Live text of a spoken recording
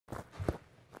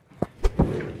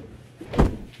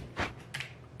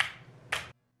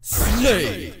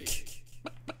Snake!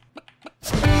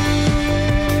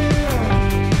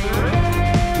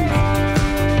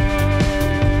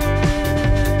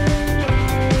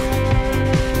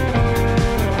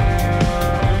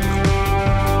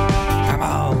 Come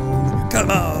on! Come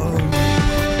on!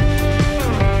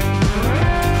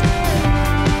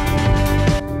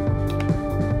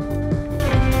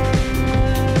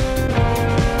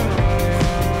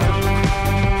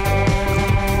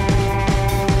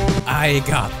 I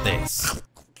got this.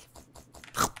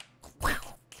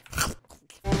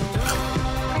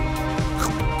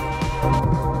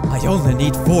 I only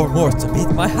need 4 more to beat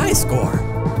my high score.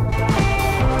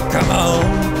 Come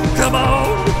on! Come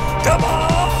on! Come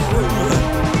on!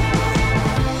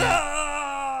 No!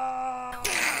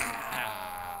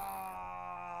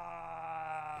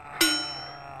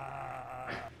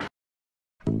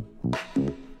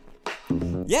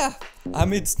 Yeah, I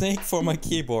made Snake for my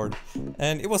keyboard,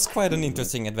 and it was quite an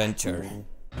interesting adventure.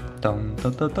 Dum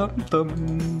dum dum dum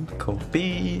dum.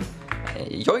 Copy.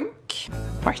 Yoink.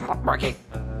 Why it's not working?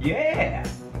 Yeah.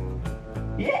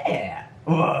 Yeah.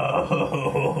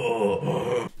 Whoa.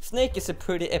 Snake is a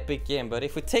pretty epic game, but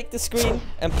if we take the screen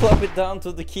and plop it down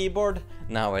to the keyboard,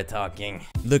 now we're talking.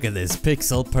 Look at this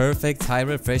pixel perfect high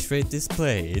refresh rate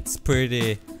display. It's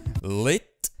pretty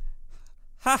lit.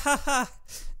 Ha ha ha.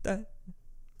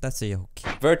 That's a joke.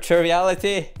 Virtual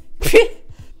reality.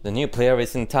 The new player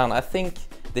is in town. I think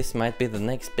this might be the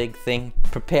next big thing.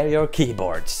 Prepare your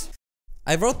keyboards.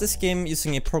 I wrote this game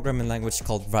using a programming language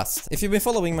called Rust. If you've been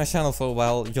following my channel for a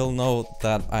while, you'll know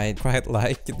that I quite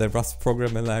like the Rust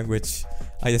programming language.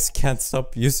 I just can't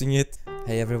stop using it.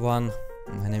 Hey everyone,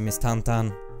 my name is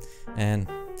TanTans, and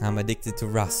I'm addicted to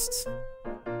Rust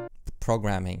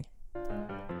programming.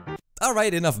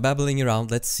 Alright, enough babbling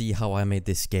around. Let's see how I made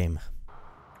this game.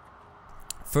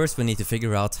 First, we need to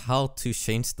figure out how to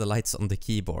change the lights on the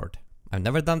keyboard. I've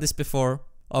never done this before.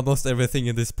 Almost everything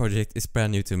in this project is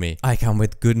brand new to me. I come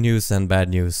with good news and bad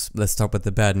news. Let's start with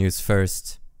the bad news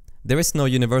first. There is no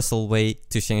universal way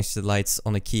to change the lights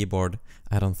on a keyboard,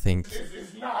 I don't think. This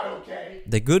is not okay.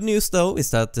 The good news though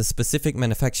is that the specific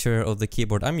manufacturer of the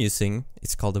keyboard I'm using,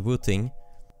 it's called the Wooting,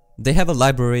 they have a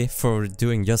library for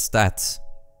doing just that.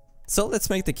 So let's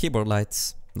make the keyboard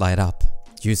lights light up.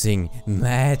 Using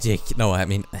magic. No, I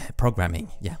mean programming,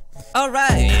 yeah.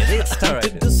 Alright, it's time to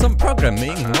do some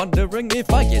programming. Wondering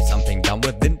if I get something done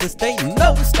within this day.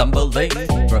 No stumbling,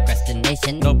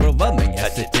 procrastination, no overwhelming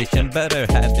hesitation.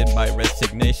 Better hand in my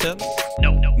resignation.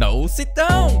 No, sit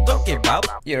down, don't give up.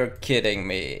 You're kidding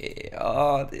me.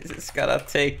 Oh, this is gonna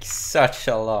take such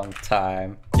a long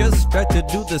time. Just try to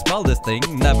do the smallest thing.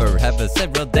 Never have a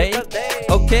several day.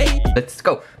 Okay, Let's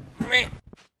go.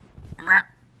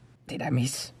 Did I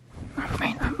miss? Oh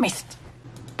man, I missed.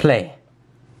 Play.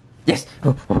 Yes.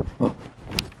 Oh, oh, oh.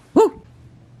 Woo.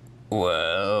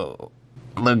 Whoa.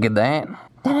 Look at that.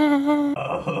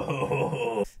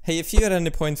 Hey, if you at any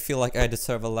point feel like I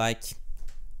deserve a like,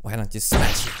 why don't you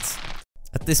smash it?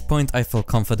 At this point I feel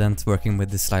confident working with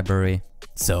this library.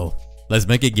 So, let's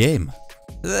make a game.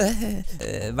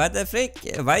 What the frick?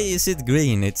 Why is it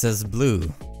green? It says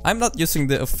blue. I'm not using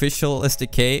the official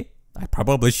SDK. I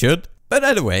probably should. But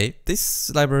anyway,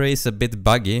 this library is a bit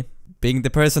buggy. Being the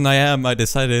person I am, I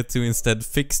decided to instead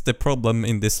fix the problem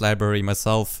in this library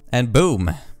myself. And boom!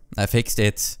 I fixed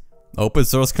it. Open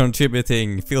source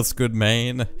contributing. Feels good,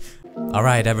 man.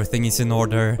 Alright, everything is in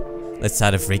order. Let's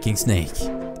add a freaking snake.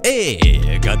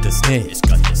 Hey, got the snake.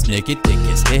 Got the snakey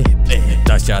ticky snake.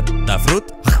 Touch out the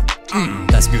fruit.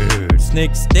 That's good.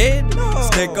 Snake's dead. No.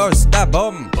 Snake goes the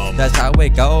bomb. That's how we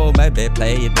go. Maybe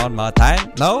play it one more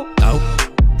time. No? No.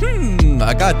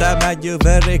 I got that menu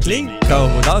very clean.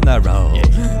 Code on the roll.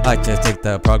 Yeah. I just take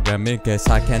the programming cause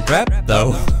I can't rap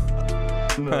though.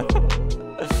 No.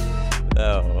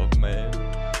 Oh man.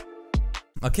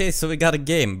 Okay, so we got a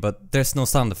game, but there's no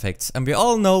sound effects. And we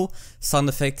all know sound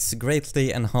effects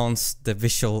greatly enhance the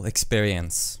visual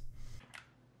experience.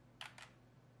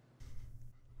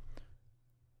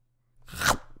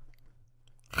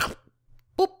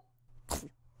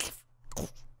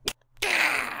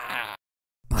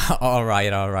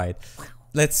 Alright.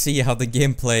 Let's see how the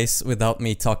game plays without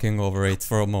me talking over it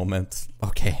for a moment.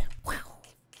 Okay.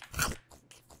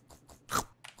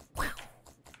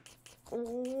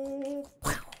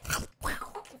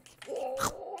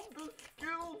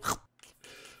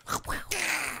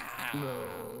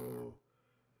 No.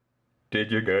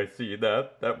 Did you guys see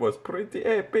that? That was pretty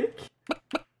epic.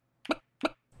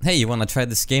 Hey, you wanna try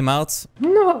this game out?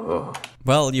 No.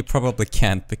 Well, you probably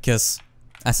can't because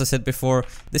As I said before,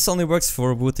 this only works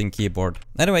for booting keyboard.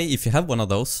 Anyway, if you have one of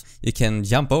those, you can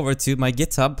jump over to my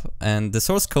GitHub, and the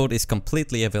source code is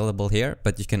completely available here,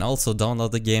 but you can also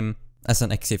download the game as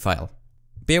an exe file.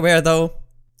 Be aware though,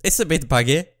 it's a bit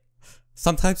buggy.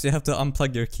 Sometimes you have to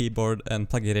unplug your keyboard and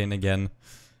plug it in again.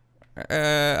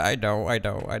 I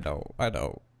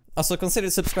know. Also consider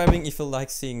subscribing if you like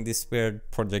seeing these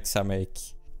weird projects I make.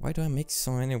 Why do I make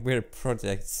so many weird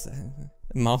projects?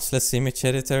 Mouseless image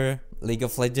editor, League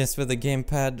of Legends with a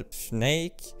gamepad,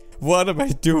 Snake. What am I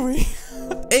doing?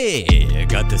 Hey,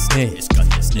 got the snake,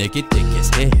 take a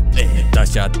step.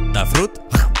 Touch out the fruit.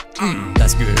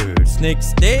 That's good.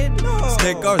 Snake's dead. No.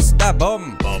 Snake goes the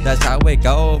bomb. That's how we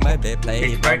go. Maybe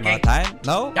play one more time.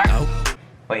 No?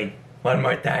 Wait, one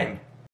more time.